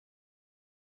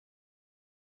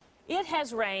It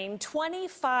has rained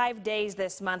 25 days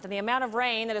this month, and the amount of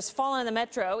rain that has fallen in the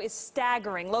metro is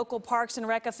staggering. Local parks and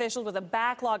rec officials with a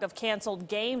backlog of canceled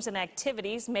games and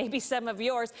activities, maybe some of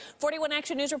yours. 41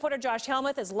 Action News reporter Josh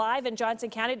Helmuth is live in Johnson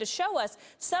County to show us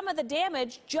some of the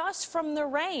damage just from the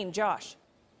rain. Josh.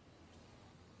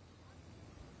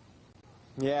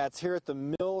 Yeah, it's here at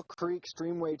the Mill Creek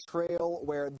Streamway Trail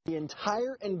where the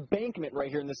entire embankment right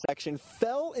here in this section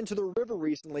fell into the river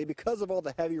recently because of all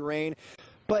the heavy rain,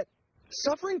 but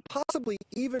suffering possibly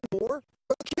even more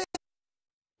for the kids.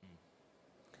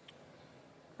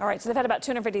 All right, so they've had about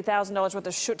 $250,000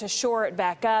 worth to shore it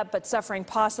back up, but suffering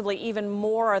possibly even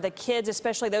more are the kids,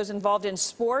 especially those involved in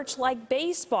sports like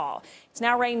baseball. It's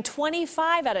now rained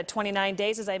 25 out of 29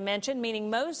 days, as I mentioned, meaning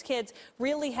most kids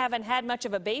really haven't had much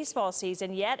of a baseball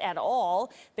season yet at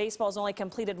all. Baseball's only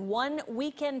completed one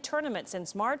weekend tournament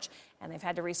since March, and they've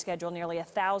had to reschedule nearly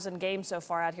 1,000 games so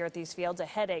far out here at these fields, a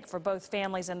headache for both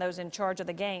families and those in charge of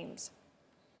the games.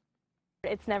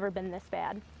 It's never been this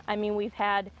bad. I mean, we've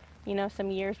had some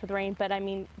years with rain, but I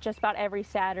mean, just about every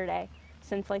Saturday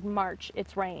since like March,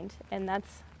 it's rained, and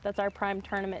that's our prime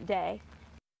tournament day.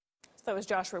 So as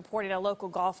Josh reporting, local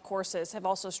golf courses have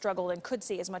also struggled and could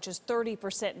see as much as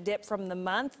 30% dip from the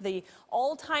month. The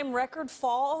all-time record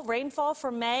rainfall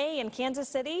for May in Kansas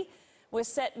City was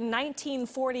set in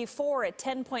 1944 at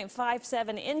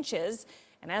 10.57 inches.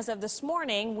 And as of this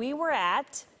morning, we were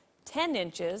at 10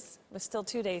 inches with still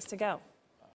 2 days to go.